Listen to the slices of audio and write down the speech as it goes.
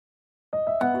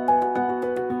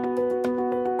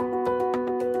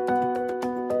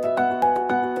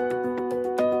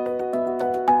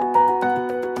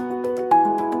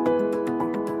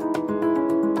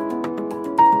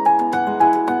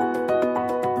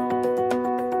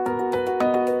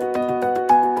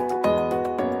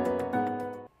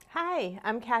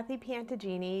I'm Kathy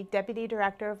Piantagini, Deputy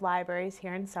Director of Libraries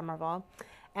here in Somerville.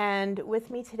 And with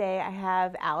me today I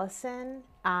have Allison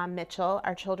Mitchell,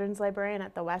 our children's librarian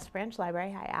at the West Branch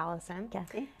Library. Hi, Allison.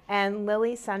 Kathy. And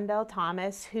Lily Sundell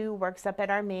Thomas, who works up at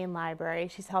our main library.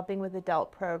 She's helping with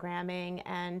adult programming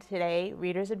and today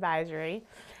Reader's Advisory.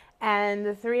 And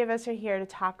the three of us are here to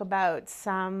talk about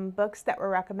some books that we're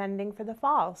recommending for the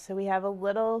fall. So we have a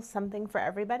little something for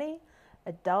everybody,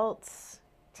 adults,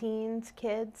 teens,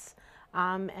 kids,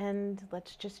 and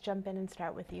let's just jump in and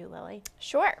start with you, Lily.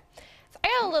 Sure. So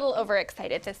I got a little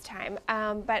overexcited this time,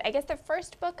 but I guess the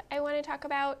first book I want to talk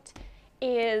about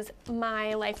is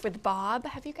My Life with Bob.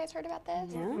 Have you guys heard about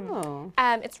this? No.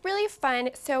 It's really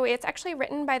fun. So it's actually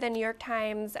written by the New York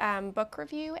Times book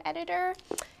review editor,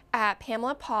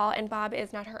 Pamela Paul, and Bob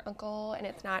is not her uncle, and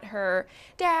it's not her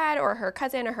dad or her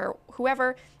cousin or her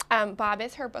whoever. Bob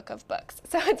is her book of books.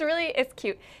 So it's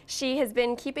cute. She has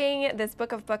been keeping this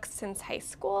book of books since high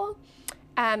school,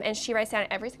 and she writes down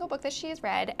every single book that she has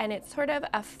read, and it's sort of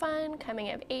a fun coming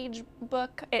of age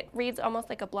book. It reads almost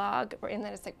like a blog in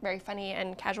that it's like very funny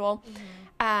and casual,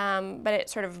 but it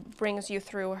sort of brings you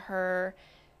through her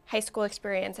high school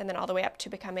experience and then all the way up to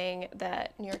becoming the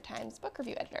New York Times book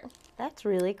review editor. That's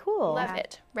really cool. Love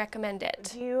it. Recommend it.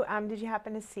 Did you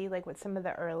happen to see like what some of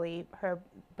the early her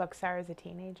books are as a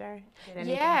teenager? Did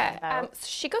anything Yeah, stand out?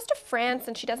 she goes to France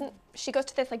and she goes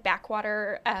to this like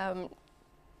backwater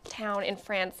town in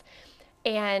France,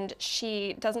 and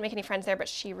she doesn't make any friends there, but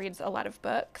she reads a lot of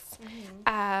books.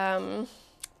 So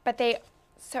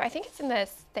I think it's in the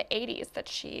 80s that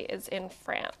she is in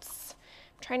France.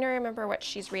 I'm trying to remember what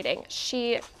she's reading.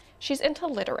 She's into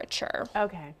literature.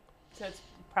 Okay, so it's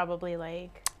probably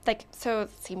like So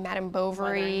let's see, Madame Wuthering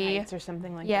Bovary. Heights or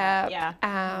something like Yeah. that.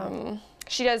 Yeah.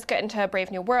 She does get into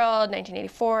Brave New World,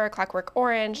 1984, Clockwork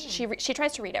Orange. She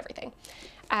tries to read everything.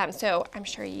 So I'm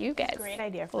sure you guys Great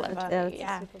idea for love the book. That was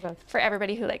Yeah. super book. for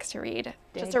everybody who likes to read.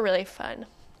 Dig. Just a really fun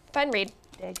read.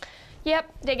 Dig.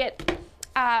 Yep, dig it.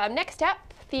 Next up,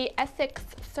 The Essex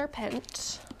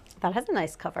Serpent. That has a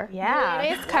nice cover. Yeah.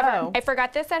 Really nice cover. Whoa. I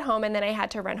forgot this at home, and then I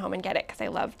had to run home and get it because I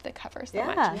loved the cover so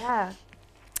much. Yeah.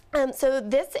 Yeah. So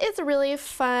this is really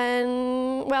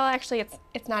fun. Well, actually,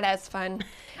 it's not as fun.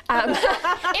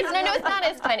 It's not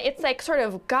as fun. It's like sort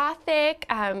of gothic.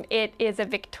 It is a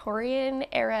Victorian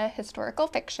era historical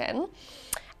fiction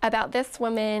about this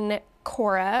woman,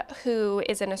 Cora, who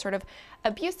is in a sort of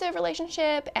abusive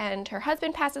relationship, and her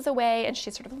husband passes away, and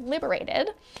she's sort of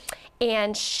liberated.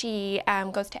 And she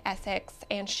goes to Essex,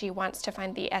 and she wants to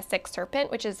find the Essex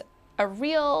Serpent, which is a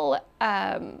real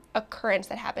occurrence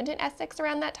that happened in Essex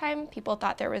around that time. People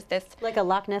thought there was this Like a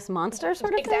Loch Ness Monster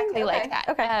sort of exactly thing? like that.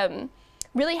 Okay.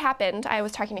 Really happened. I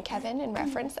was talking to Kevin in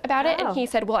reference about it, and he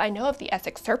said, well, I know of the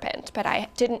Essex Serpent, but I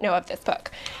didn't know of this book.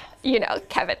 You know,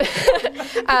 Kevin.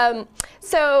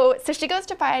 So she goes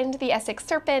to find the Essex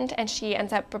Serpent, and she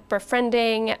ends up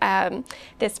befriending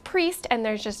this priest, and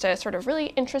there's just a sort of really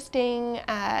interesting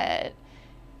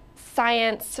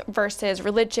science versus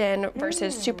religion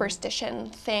versus superstition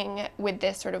thing with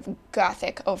this sort of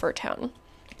gothic overtone.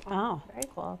 Wow. Very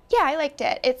cool. Yeah, I liked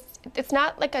it. It's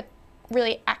not like a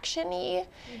really action-y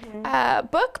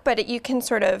book, but you can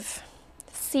sort of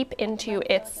seep into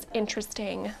its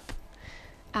interesting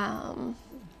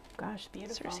Gosh,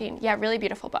 beautiful. sort of scene. Yeah, really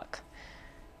beautiful book.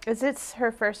 Is this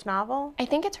her first novel? I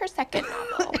think it's her second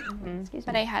novel,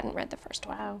 but I hadn't read the first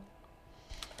one. Wow.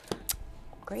 So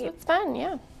Great. it's fun,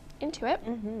 yeah. Into it.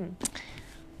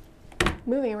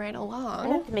 Moving right I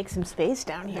along. have to make some space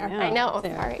down here. I know,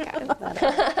 There. sorry guys.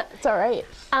 It's all right.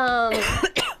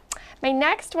 My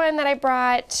next one that I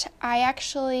brought,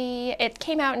 it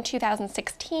came out in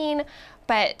 2016,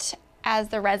 but as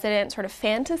the resident sort of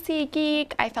fantasy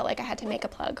geek, I felt like I had to make a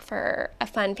plug for a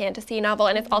fun fantasy novel,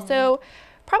 and it's also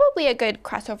probably a good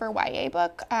crossover YA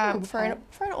book for an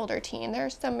older teen.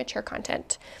 There's some mature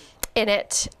content in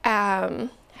it.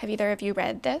 Have either of you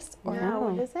read this? No,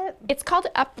 what is it? It's called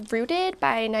Uprooted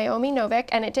by Naomi Novik,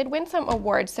 and it did win some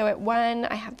awards. So it won,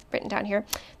 I have written down here,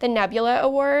 the Nebula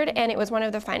Award, and it was one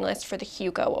of the finalists for the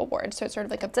Hugo Award. So it's sort of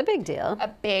like It's a big deal. a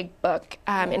big book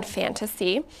in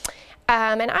fantasy.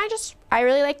 And I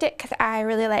really liked it because I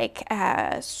really like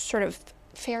sort of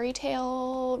fairy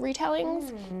tale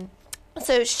retellings.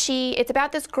 So it's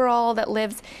about this girl that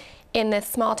lives in this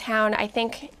small town, I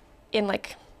think in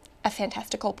like a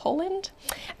fantastical Poland,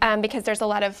 because there's a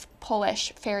lot of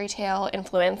Polish fairy tale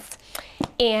influence.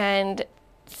 And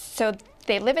so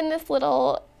they live in this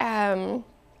little town,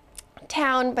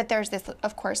 but there's this,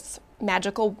 of course,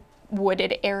 magical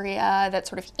wooded area that's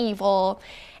sort of evil,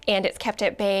 and it's kept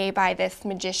at bay by this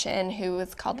magician who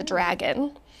is called the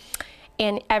Dragon.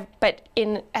 but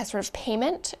in as sort of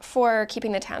payment for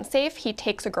keeping the town safe, he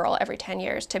takes a girl every 10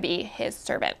 years to be his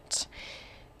servant.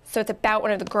 So it's about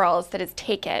one of the girls that is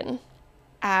taken,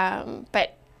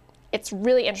 but it's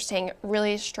really interesting,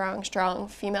 really strong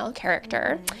female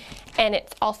character. And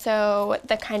it's also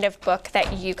the kind of book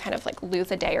that you kind of like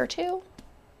lose a day or two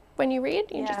when you read.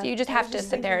 You just have to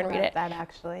sit there and read it. That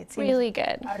actually, it seems really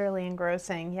good. Utterly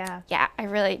engrossing. Yeah. Yeah,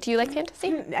 do you like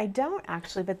fantasy? I don't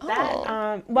actually, but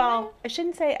that, well, I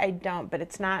shouldn't say I don't, but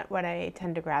it's not what I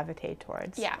tend to gravitate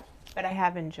towards. Yeah. But I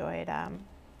have enjoyed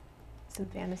some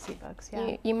fantasy books,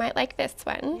 yeah. You might like this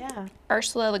one. Yeah.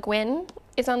 Ursula Le Guin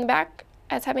is on the back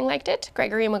as having liked it.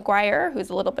 Gregory Maguire, who's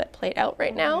a little bit played out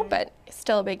right now, but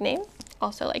still a big name,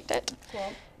 also liked it.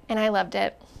 Cool. And I loved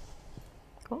it.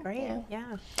 Cool. Great,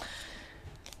 yeah.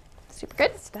 Super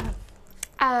good. Stuff.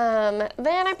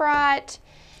 Then I brought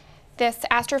this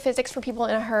Astrophysics for People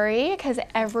in a Hurry, because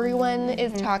everyone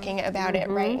is talking about it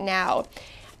right now.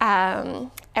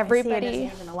 Everybody. I see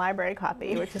it in a library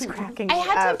copy, which is cracking me I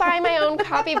had to buy my own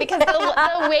copy because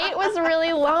the wait was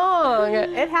really long.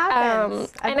 It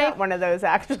happens. I and got one of those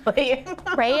actually.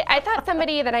 Right? I thought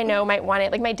somebody that I know might want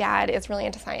it. Like my dad is really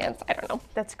into science. I don't know.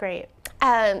 That's great.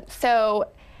 So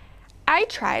I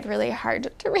tried really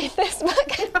hard to read this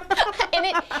book,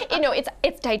 and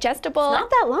it's digestible. Not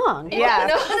that long. Yeah.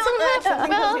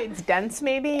 Well, It's dense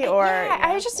maybe, or yeah,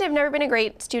 I just have never been a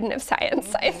great student of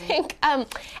science, I think. And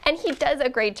he does a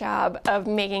great job of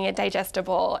making it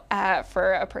digestible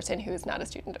for a person who's not a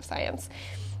student of science.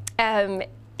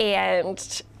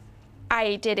 And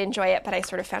I did enjoy it, but I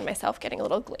sort of found myself getting a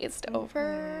little glazed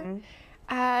over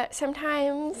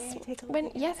sometimes. Yeah, take a look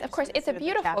at Yes, it. of course, it's a See what the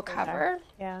beautiful chapters are. cover.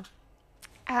 Yeah.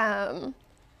 And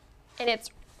it's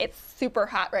super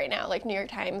hot right now, like New York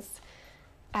Times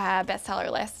bestseller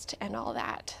list and all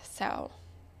that. So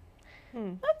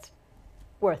That's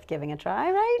worth giving a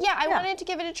try, right? yeah, I wanted to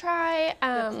give it a try.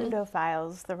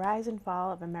 Pseudo-files, the rise and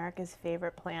fall of America's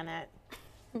favorite planet.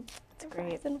 It's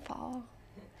great. Rise and fall.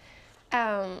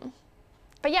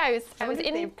 But yeah, I was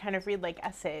in. They kind of read like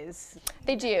essays.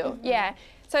 They do, yeah.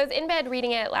 So I was in bed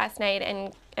reading it last night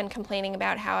and complaining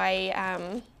about how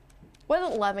I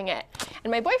wasn't loving it.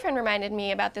 And my boyfriend reminded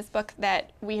me about this book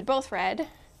that we had both read,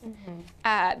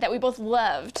 that we both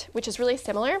loved, which is really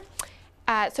similar.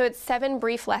 So it's 7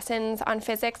 Brief Lessons on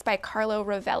Physics by Carlo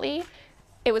Rovelli.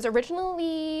 It was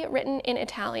originally written in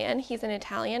Italian. He's an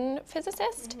Italian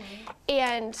physicist.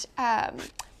 And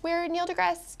where Neil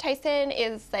deGrasse Tyson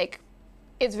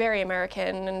is very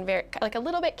American and very like a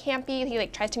little bit campy. He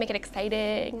like tries to make it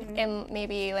exciting and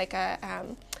maybe like a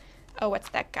what's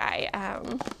that guy?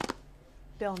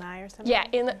 Bill Nye or something. Yeah,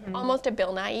 in almost a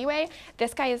Bill Nye way.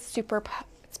 This guy is super.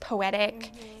 It's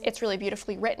poetic. It's really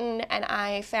beautifully written, and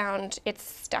I found it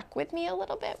stuck with me a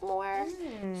little bit more.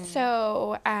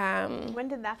 So When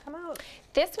did that come out?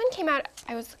 this one came out.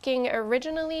 I was looking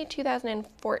originally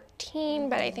 2014,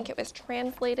 but I think it was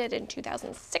translated in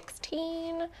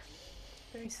 2016.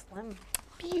 Very slim.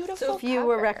 Beautiful. So if you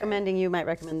were cover. recommending, you might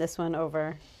recommend this one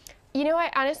over. You know,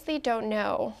 I honestly don't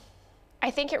know.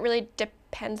 I think it really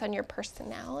depends on your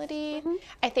personality.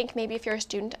 I think maybe if you're a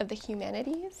student of the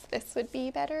humanities, this would be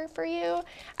better for you.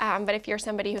 But if you're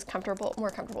somebody who's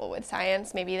more comfortable with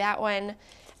science, maybe that one.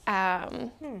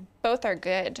 Both are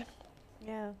good.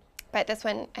 Yeah. But this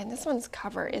one's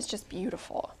cover is just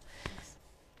beautiful.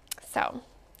 So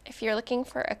if you're looking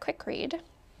for a quick read.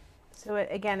 So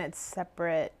again, it's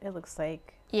separate. It looks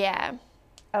like. Yeah.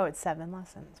 Oh, it's 7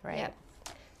 lessons, right? Yeah.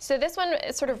 So this one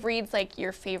sort of reads like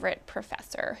your favorite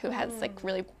professor who has like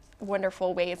really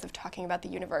wonderful ways of talking about the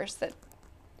universe that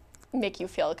make you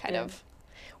feel kind of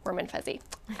warm and fuzzy.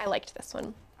 I liked this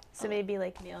one. So maybe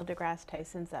like Neil deGrasse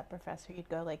Tyson's that professor you'd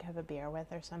go like have a beer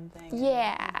with or something.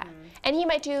 Yeah. And he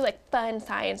might do like fun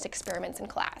science experiments in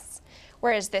class.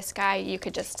 Whereas this guy, you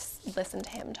could just listen to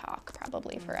him talk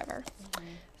probably forever.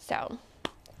 So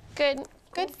good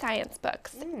science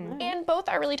books. And both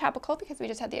are really topical because we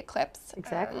just had the eclipse.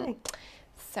 Exactly.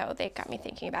 So they got me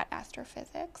thinking about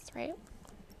astrophysics, right?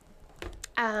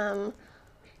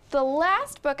 The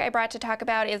last book I brought to talk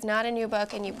about is not a new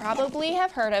book, and you probably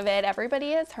have heard of it.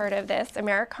 Everybody has heard of this,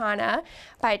 Americana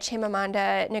by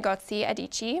Chimamanda Ngozi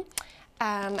Adichie,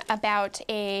 about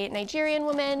a Nigerian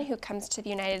woman who comes to the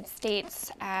United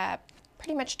States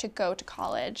pretty much to go to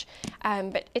college.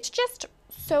 But it's just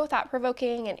so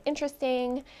thought-provoking and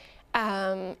interesting,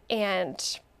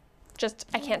 and just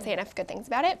I can't say enough good things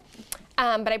about it.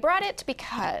 But I brought it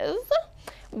because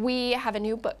we have a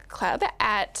new book club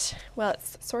at, well,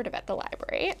 it's sort of at the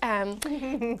library.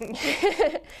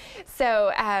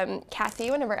 So Cassie,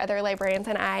 one of our other librarians,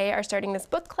 and I are starting this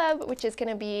book club, which is going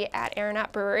to be at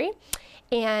Aeronaut Brewery.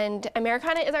 And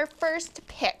Americana is our first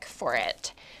pick for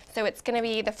it. So it's going to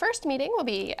be, the first meeting will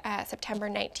be September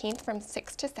 19th from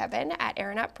 6 to 7 at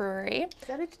Aeronaut Brewery. Is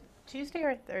that a Tuesday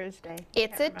or Thursday?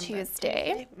 It's a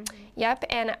Tuesday. Yep,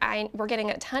 and we're getting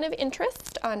a ton of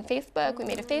interest on Facebook. We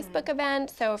made a Facebook event,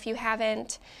 so if you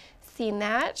haven't seen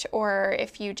that, or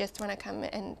if you just want to come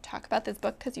and talk about this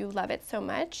book because you love it so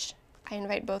much, I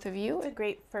invite both of you. It's a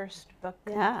great first book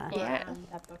for Yeah.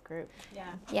 that book group. Yeah.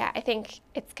 Yeah, I think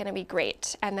it's going to be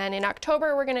great. And then in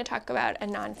October, we're going to talk about a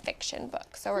nonfiction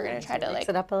book. So we're going to try to Mix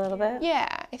it up a little bit. Yeah,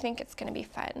 I think it's going to be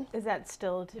fun. Is that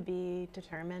still to be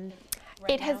determined?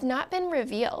 It has not been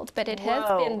revealed, but it has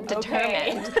Whoa, been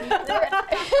determined. Do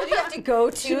you have to go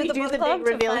to we the do book the club big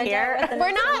to reveal find here? out what the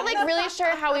We're not like really sure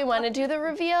how we want to do the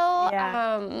reveal.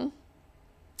 Yeah.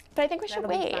 But I think we should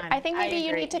That'll be wait. fun. I think maybe I you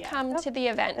agree, need to yeah. come to the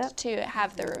event to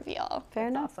have the reveal. Fair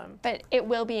enough. Awesome. But it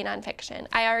will be nonfiction.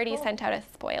 I already sent out a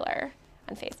spoiler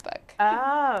on Facebook.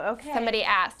 Oh, okay. Somebody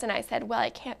asked, and I said, well, I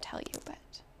can't tell you, but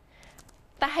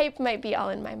the hype might be all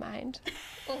in my mind.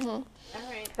 All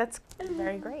right. That's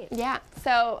very great. Yeah,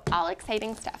 so all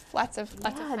exciting stuff. Lots of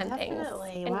fun definitely.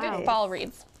 things. And Wow. good fall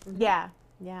reads, Yeah.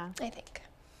 Yeah. I think.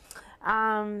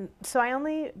 So I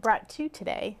only brought 2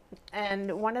 today,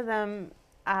 and one of them,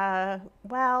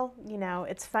 well, you know,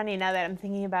 it's funny now that I'm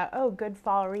thinking about, oh, good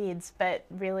fall reads, but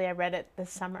really I read it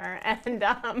this summer, and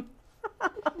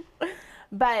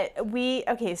but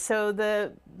okay, so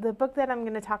the book that I'm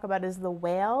going to talk about is The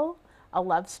Whale, a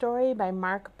Love Story by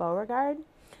Mark Beauregard.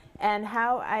 And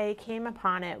how I came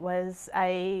upon it was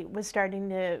I was starting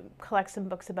to collect some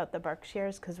books about the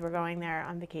Berkshires because we're going there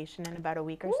on vacation in about a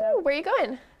week or so. Ooh, where are you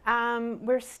going?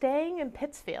 We're staying in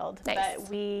Pittsfield, Nice. but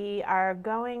we are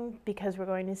going because we're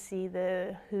going to see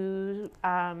the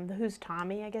Who's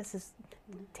Tommy, I guess is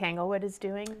Tanglewood is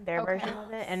doing their Okay. version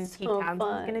of it, and Pete So Townsend's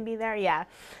fun. going to be there. Yeah,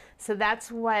 so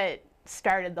that's what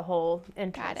started the whole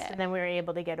interest, Got it. and then we were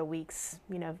able to get a week's,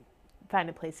 find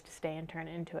a place to stay and turn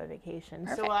it into a vacation.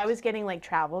 So Perfect. while I was getting like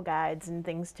travel guides and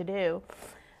things to do,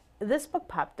 this book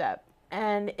popped up,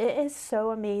 and it is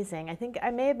so amazing. I think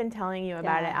I may have been telling you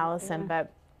about it, Yeah, Allison, yeah.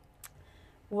 but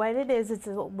what it is, it's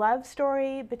a love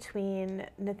story between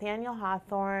Nathaniel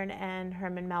Hawthorne and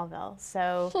Herman Melville.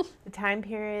 So the time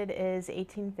period is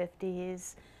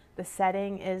 1850s. The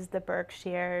setting is the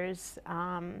Berkshires.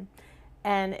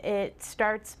 And it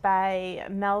starts by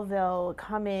Melville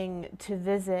coming to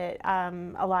visit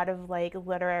a lot of like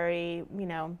literary,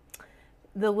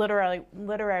 the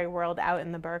literary world out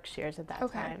in the Berkshires at that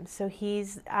Okay. time. So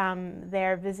he's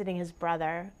there visiting his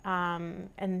brother,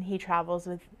 and he travels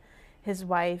with his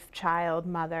wife, child,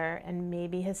 mother, and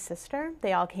maybe his sister.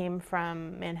 They all came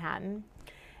from Manhattan.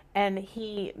 And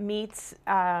he meets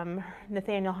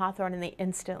Nathaniel Hawthorne,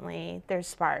 and there's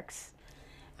sparks.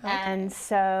 Okay. And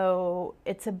so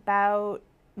it's about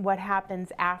what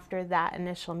happens after that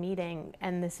initial meeting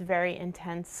and this very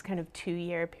intense kind of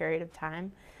 2-year period of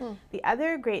time. The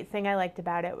other great thing I liked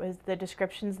about it was the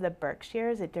descriptions of the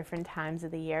Berkshires at different times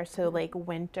of the year. So like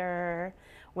winter,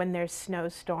 when there's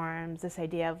snowstorms, this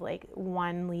idea of like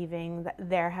one leaving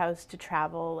their house to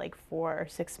travel like 4 or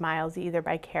 6 miles either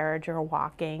by carriage or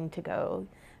walking to go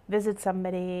visit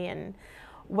somebody, and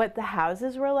what the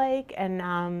houses were like,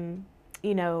 and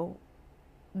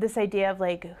this idea of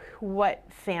like what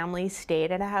families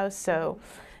stayed at a house. So,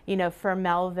 for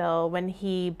Melville, when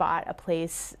he bought a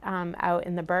place out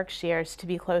in the Berkshires to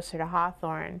be closer to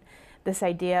Hawthorne, this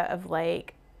idea of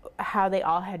like how they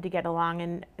all had to get along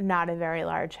in not a very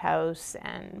large house,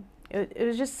 and it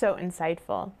was just so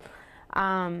insightful.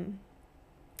 And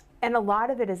a lot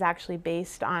of it is actually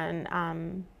based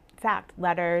on fact,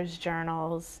 letters,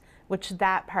 journals, which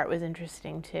that part was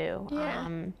interesting too. Yeah.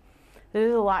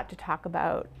 There's a lot to talk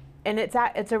about, and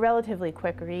it's a relatively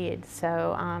quick read.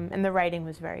 So, and the writing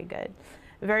was very good,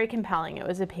 very compelling. It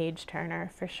was a page turner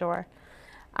for sure.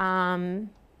 And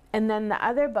then the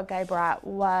other book I brought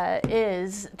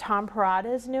is Tom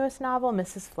Perrotta's newest novel,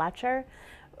 Mrs. Fletcher.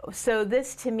 So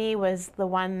this to me was the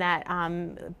one that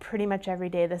pretty much every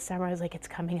day this summer I was like, it's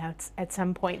coming out at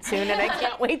some point soon, and I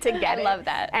can't wait to get it. I love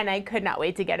that. And I could not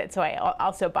wait to get it, so I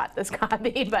also bought this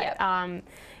copy. But Yep.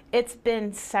 It's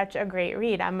been such a great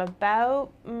read. I'm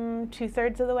about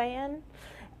 2/3 of the way in,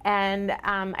 and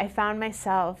I found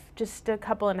myself just a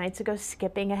couple of nights ago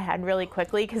skipping ahead really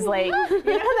quickly because, like, you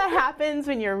know how that happens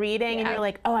when you're reading and Yeah. you're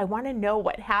like, oh, I want to know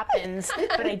what happens,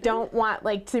 but I don't want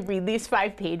like to read these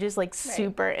 5 pages like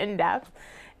super in depth.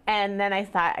 And then I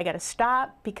thought, I got to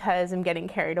stop because I'm getting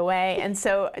carried away. And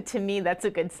so to me, that's a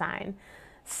good sign.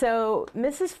 So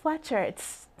Mrs. Fletcher,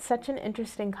 it's such an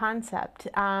interesting concept.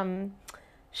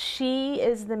 She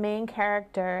is the main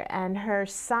character, and her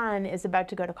son is about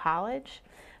to go to college.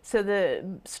 So the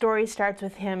story starts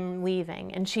with him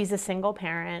leaving, and she's a single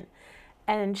parent,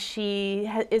 and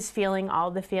she is feeling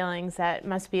all the feelings that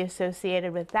must be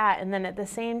associated with that. And then at the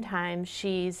same time,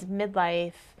 she's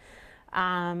midlife,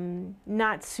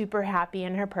 not super happy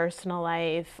in her personal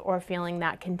life or feeling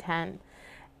that content.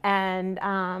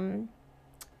 And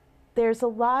there's a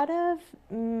lot of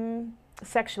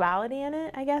sexuality in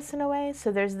it, I guess, in a way.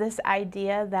 So there's this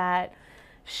idea that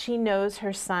she knows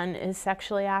her son is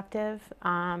sexually active,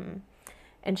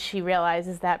 and she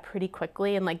realizes that pretty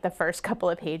quickly in like the first couple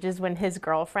of pages when his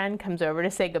girlfriend comes over to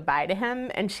say goodbye to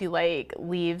him, and she like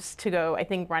leaves to go, I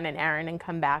think, run an errand and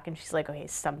come back, and she's like, okay,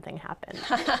 something happened.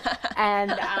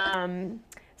 And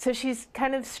so she's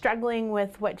kind of struggling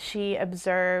with what she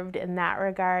observed in that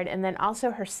regard, and then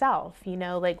also herself, you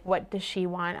know, like what does she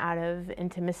want out of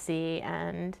intimacy.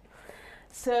 And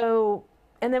so,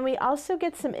 and then we also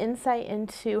get some insight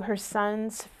into her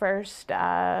son's first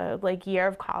like year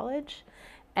of college,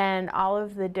 and all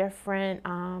of the different,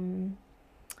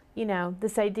 you know,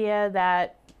 this idea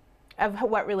that of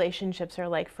what relationships are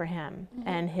like for him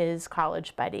and his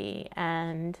college buddy.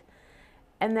 And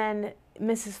then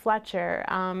Mrs. Fletcher,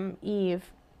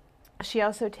 Eve, she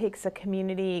also takes a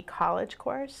community college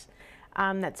course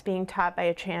that's being taught by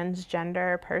a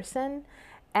transgender person.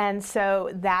 And so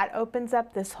that opens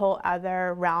up this whole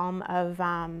other realm of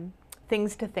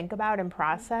things to think about and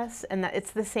process. And that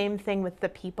it's the same thing with the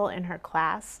people in her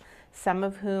class, some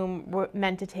of whom were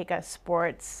meant to take a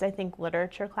sports, I think,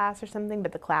 literature class or something,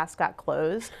 but the class got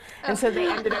closed. And so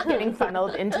they ended up getting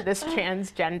funneled into this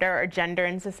transgender or gender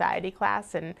and society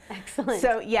class. And Excellent.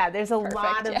 so, yeah, there's a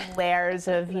lot of layers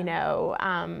of, you know,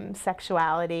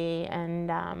 sexuality.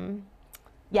 And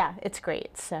yeah, it's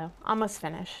great. So almost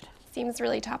finished. Seems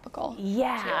really topical.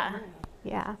 Yeah.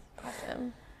 Yeah.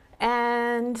 Awesome.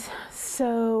 And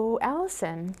so,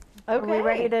 Allison, are we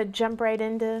ready to jump right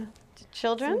into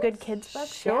Children? some good kids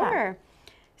books? Sure.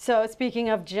 So speaking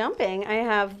of jumping, I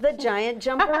have The Giant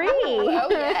Jumperee. Oh,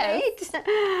 yes.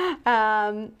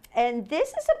 Right? And this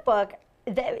is a book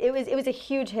that it was a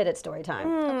huge hit at Storytime.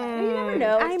 Okay. You never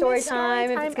know at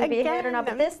Storytime if it's going to be a hit or not.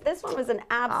 But this one was an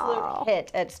absolute hit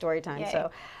at Storytime. Yay.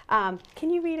 So Can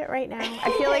you read it right now?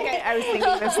 I feel like I was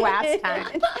thinking this last time.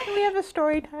 Can we have a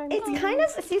story time? it's kind of,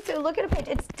 see, so look at a page.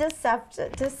 It's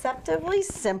deceptively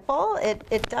simple.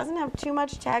 It doesn't have too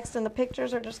much text, and the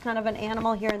pictures are just kind of an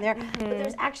animal here and there. But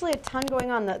there's actually a ton going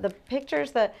on. The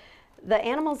pictures, the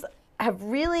animals have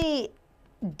really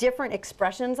different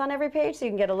expressions on every page, so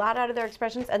you can get a lot out of their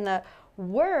expressions. And the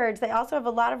words, they also have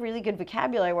a lot of really good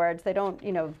vocabulary words. They don't,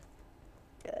 you know,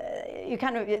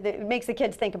 it makes the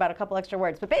kids think about a couple extra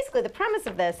words. But basically the premise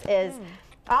of this is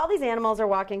all these animals are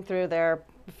walking through their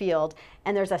field,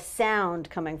 and there's a sound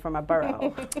coming from a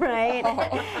burrow, right?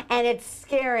 And it's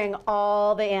scaring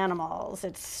all the animals.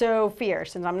 It's so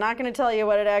fierce, and I'm not going to tell you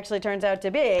what it actually turns out to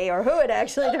be or who it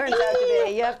actually turns out to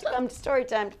be. You have to come to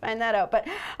Storytime to find that out.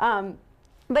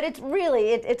 But it's really,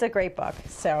 it's a great book.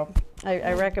 So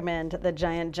I recommend The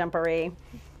Giant Jumperee.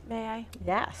 May I?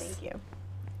 Yes. Thank you.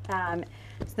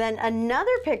 So then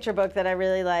another picture book that I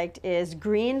really liked is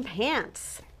Green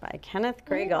Pants by Kenneth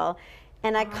Gregel.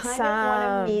 And I kind of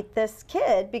want to meet this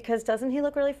kid because doesn't he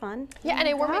look really fun? Yeah, and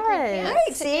I wore my green pants.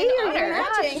 Right, see? You're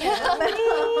Matching.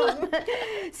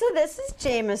 So this is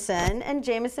Jameson, and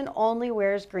Jameson only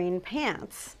wears green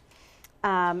pants.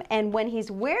 And when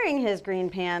he's wearing his green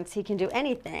pants, he can do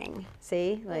anything.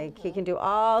 See? Like, he can do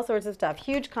all sorts of stuff.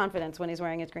 Huge confidence when he's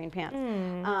wearing his green pants.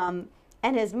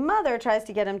 And his mother tries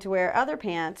to get him to wear other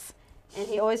pants, and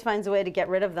he always finds a way to get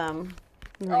rid of them.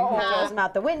 He throws them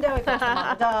out the window, he throws them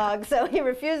on the dog, so he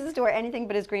refuses to wear anything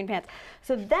but his green pants.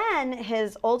 So then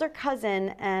his older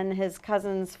cousin and his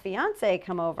cousin's fiance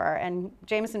come over, and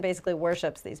Jameson basically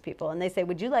worships these people, and they say,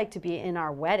 would you like to be in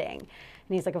our wedding?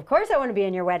 And he's like, of course I want to be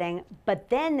in your wedding.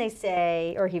 But then they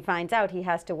say, or he finds out he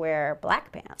has to wear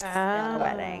black pants in the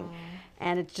wedding.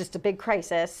 And it's just a big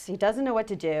crisis. He doesn't know what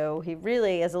to do. He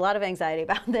really has a lot of anxiety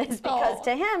about this because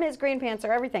to him, his green pants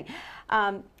are everything.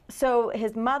 So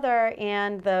his mother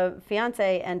and the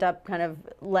fiance end up kind of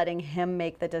letting him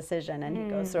make the decision, and he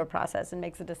goes through a process and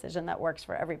makes a decision that works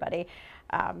for everybody.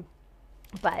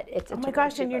 But it's Oh my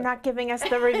gosh, and you're not giving us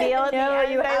the reveal at the No,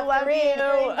 end. you have I love to read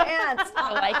you. Green Pants.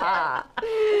 I like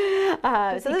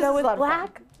it. So You this go is with a lot of fun.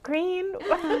 black, green.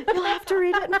 You'll have to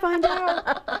read it and find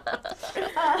out.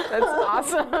 That's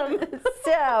awesome.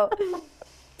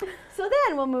 So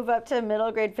then we'll move up to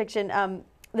middle grade fiction.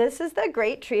 This is The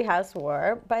Great Treehouse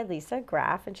War by Lisa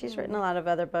Graff, and she's written a lot of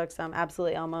other books,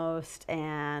 Absolutely Almost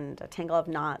and A Tangle of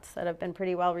Knots, that have been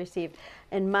pretty well received.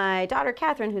 And my daughter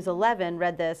Catherine, who's 11,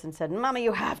 read this and said, "Mama,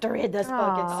 you have to read this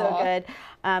book. It's so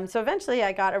good." So eventually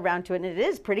I got around to it, and it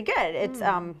is pretty good. It's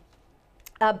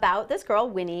about this girl,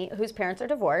 Winnie, whose parents are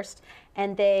divorced,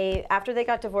 and after they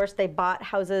got divorced, they bought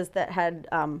houses that had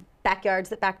backyards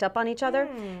that backed up on each other,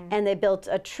 and they built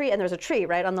a tree, and there's a tree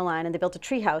right on the line, and they built a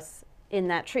tree house in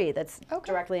that tree that's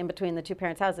directly in between the two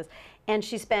parents' houses. And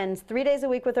she spends 3 days a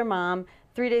week with her mom,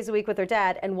 3 days a week with her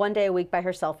dad, and 1 day a week by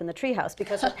herself in the treehouse,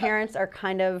 because her parents are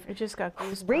kind of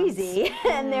breezy,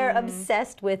 and they're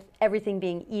obsessed with everything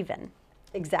being even.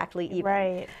 Exactly even.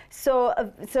 Right.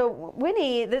 So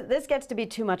Winnie, this gets to be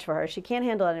too much for her. She can't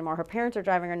handle it anymore. Her parents are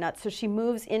driving her nuts. So she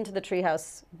moves into the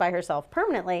treehouse by herself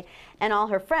permanently, and all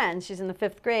her friends, she's in the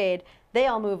 5th grade, they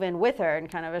all move in with her in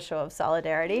kind of a show of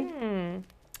solidarity.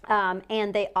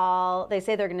 And they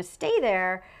say they're going to stay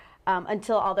there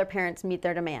until all their parents meet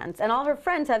their demands. And all her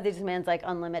friends have these demands like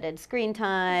unlimited screen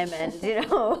time and,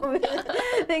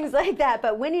 things like that.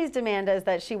 But Winnie's demand is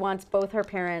that she wants both her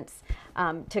parents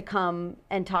to come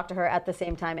and talk to her at the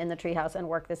same time in the treehouse and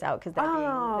work this out, because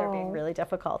they're being really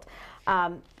difficult.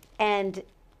 And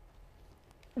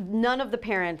none of the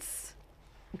parents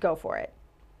go for it.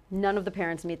 None of the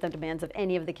parents meet the demands of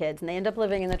any of the kids, and they end up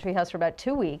living in the treehouse for about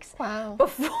 2 weeks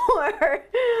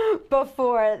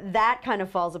before that kind of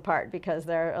falls apart, because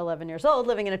they're 11 years old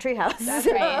living in a treehouse. That's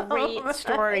a great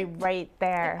story right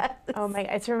there. Yes. Oh my!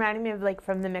 It's reminding me of like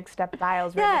from the Mixed Up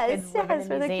Files, where the kids live in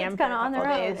a museum for a couple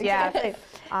days. Exactly. Yeah,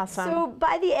 awesome. So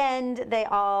by the end, they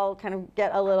all kind of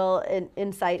get a little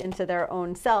insight into their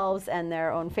own selves and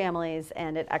their own families,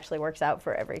 and it actually works out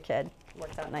for every kid.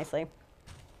 Works out nicely.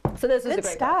 So this was good a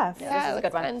great stuff. Book. Yeah, this is a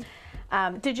good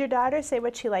one. Did your daughter say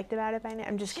what she liked about it by now?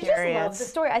 I'm just she curious. She just loved the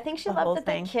story. I think she loved that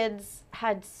the kids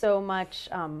had so much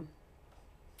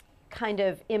kind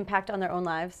of impact on their own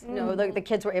lives. The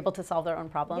kids were able to solve their own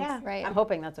problems. Yeah, right. I'm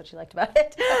hoping that's what she liked about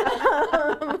it.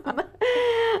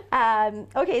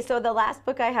 Okay, so the last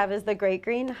book I have is The Great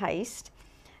Green Heist,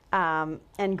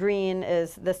 and Green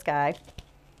is this guy.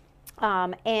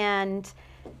 And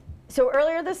so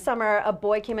earlier this summer, a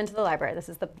boy came into the library. This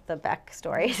is the Beck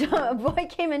story. So a boy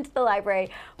came into the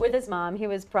library with his mom. He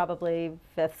was probably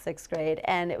 5th, 6th grade,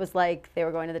 and it was like they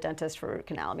were going to the dentist for a root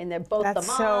canal. I mean, they're both the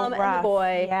mom and the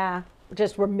boy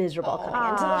just were miserable coming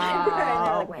into the library. And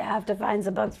they're like, we have to find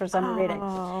some books for summer reading.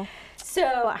 So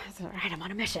I said, all right, I'm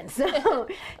on a mission. So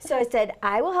I said,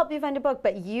 I will help you find a book,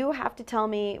 but you have to tell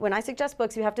me, when I suggest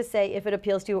books, you have to say if it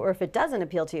appeals to you or if it doesn't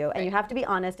appeal to you. And you have to be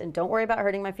honest, and don't worry about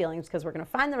hurting my feelings, because we're going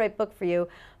to find the right book for you.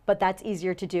 But that's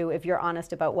easier to do if you're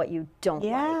honest about what you don't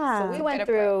like. So we went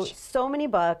through so many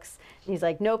books, and he's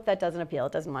like, nope, that doesn't appeal.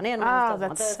 It doesn't want animals, doesn't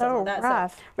want this, doesn't want that.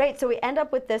 Rough. Right, so we end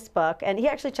up with this book, and he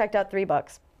actually checked out 3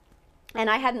 books. And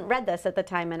I hadn't read this at the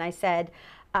time, and I said,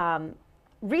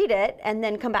 read it and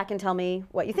then come back and tell me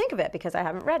what you think of it, because I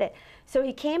haven't read it. So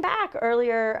he came back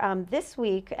earlier this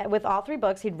week with all 3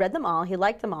 books. He'd read them all. He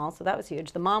liked them all, so that was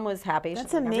huge. The mom was happy.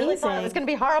 That's amazing. I really thought it was going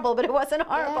to be horrible, but it wasn't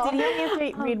horrible. Did you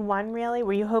only read one, really?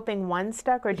 Were you hoping one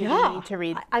stuck, or did you need to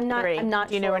read 3? I'm not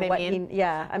Do you know what I mean?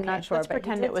 I'm not sure. Let's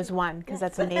pretend it was 1, because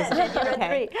that's amazing.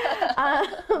 Okay.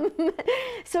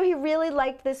 So he really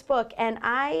liked this book, and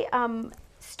I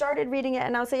started reading it,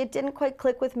 and I'll say it didn't quite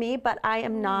click with me, but I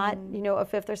am not, a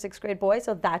 5th or 6th grade boy,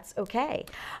 so that's okay.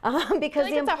 Because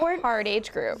it's a hard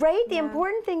age group. Right? The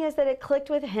important thing is that it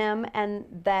clicked with him, and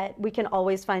that we can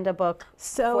always find a book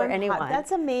for anyone.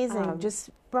 That's amazing. Just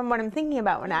from what I'm thinking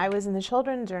about when I was in the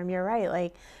children's room, you're right,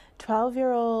 like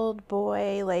 12-year-old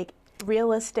boy, like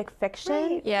realistic fiction.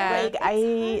 Right. Yeah.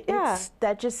 Like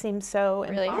that just seems so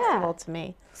impossible to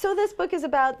me. So this book is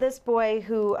about this boy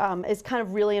who is kind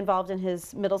of really involved in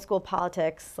his middle school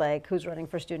politics, like who's running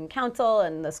for student council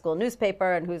and the school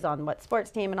newspaper and who's on what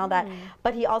sports team and all that.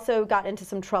 But he also got into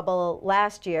some trouble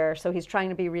last year, so he's trying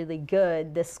to be really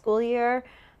good this school year,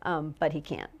 but he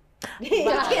can't. He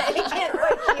can't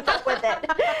quite keep up with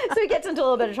it. So he gets into a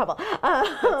little bit of trouble.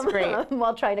 That's great.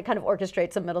 While trying to kind of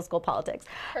orchestrate some middle school politics.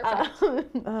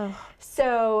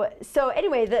 So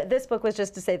anyway, this book was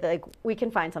just to say that like we can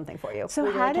find something for you.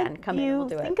 So how did you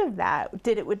think of that?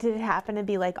 Did it happen to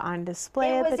be like on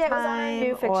display at the time? It was on a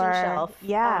new fiction shelf.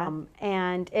 Yeah.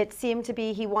 And it seemed to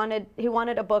be he wanted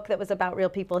a book that was about real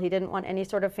people. He didn't want any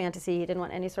sort of fantasy. He didn't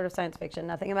want any sort of science fiction.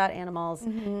 Nothing about animals.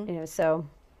 So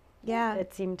Yeah.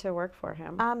 it seemed to work for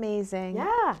him. Amazing.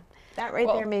 Yeah. That right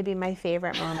Cool. there may be my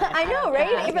favorite moment. I know,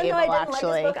 right? Even though I didn't like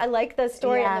this book, I like the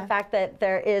story Yeah. and the fact that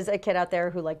there is a kid out there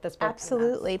who liked this book. and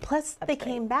Absolutely. Plus, they great.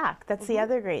 came back. That's the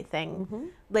other great thing.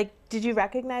 Like, did you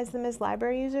recognize them as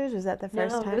library users? Was that the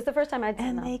first No, time? it was the first time I'd seen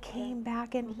And them. they came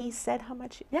back, and he said how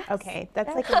much. Yes. Okay,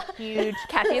 that's like a huge.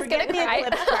 Kathy's gonna Forget the cry.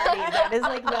 eclipse party. That is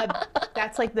like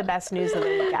that's like the best news of the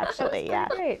week, actually. Yeah.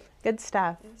 Great. Good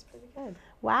stuff. That's pretty good.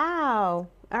 Wow.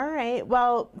 All right.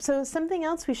 Well, so something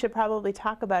else we should probably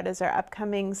talk about is our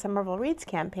upcoming Somerville Reads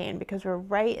campaign, because we're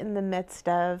right in the midst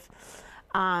of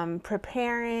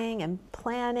preparing and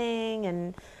planning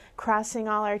and crossing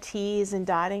all our T's and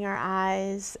dotting our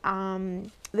I's.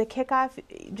 The kickoff,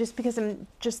 just because I'm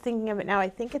just thinking of it now, I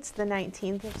think it's the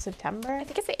 19th of September. I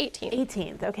think it's the 18th.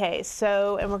 18th. Okay.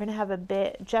 So, and we're going to have a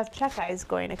bit. Jeff Checkeye is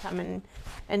going to come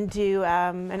and do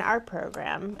an art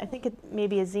program. I think it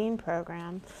maybe a zine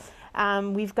program.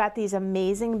 We've got these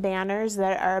amazing banners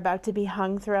that are about to be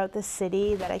hung throughout the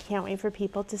city that I can't wait for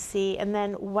people to see. And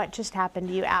then what just happened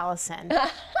to you, Allison?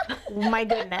 My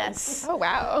goodness. Oh,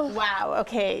 wow. Wow.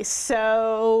 Okay.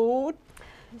 So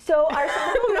So our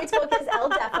Somerville Reads book is El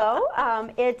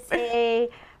Defo. It's a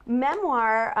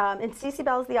memoir, and Cece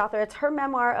Bell is the author. It's her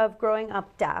memoir of growing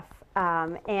up deaf.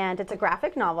 And it's a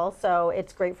graphic novel, so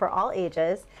it's great for all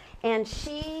ages. And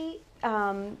she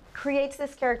creates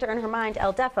this character in her mind,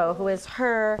 El Defo, who is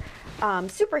her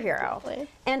superhero. Lovely.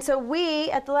 And so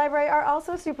we at the library are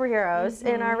also superheroes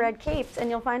in our red capes, and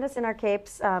you'll find us in our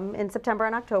capes in September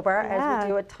and October as we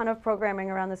do a ton of programming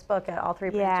around this book at all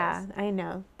 3 yeah, branches. I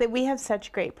know that we have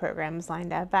such great programs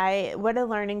lined up. What a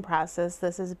learning process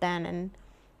this has been, and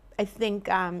I think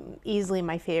easily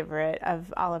my favorite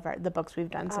of all of the books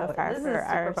we've done so Oh, far this is for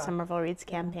our super fun. Somerville Reads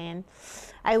campaign.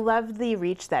 I love the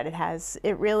reach that it has.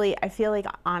 It really, I feel like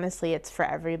honestly it's for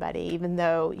everybody, even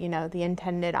though, you know, the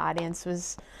intended audience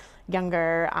was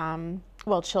younger,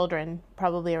 well, children,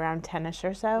 probably around 10ish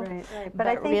or so. Right. But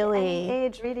I think really, any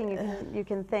age reading, you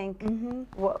can think,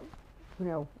 what, you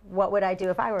know, what would I do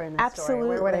if I were in this story?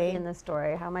 Where would I be Absolutely. in this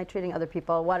story? How am I treating other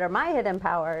people? What are my hidden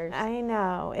powers? I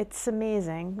know, it's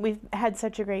amazing. We've had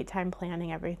such a great time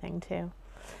planning everything too.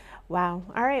 Wow.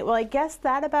 All right. Well, I guess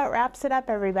that about wraps it up,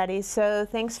 everybody. So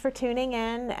thanks for tuning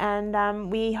in, and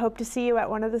we hope to see you at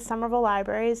one of the Somerville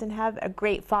libraries, and have a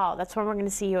great fall. That's when we're going to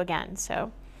see you again.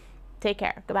 So take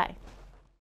care. Goodbye.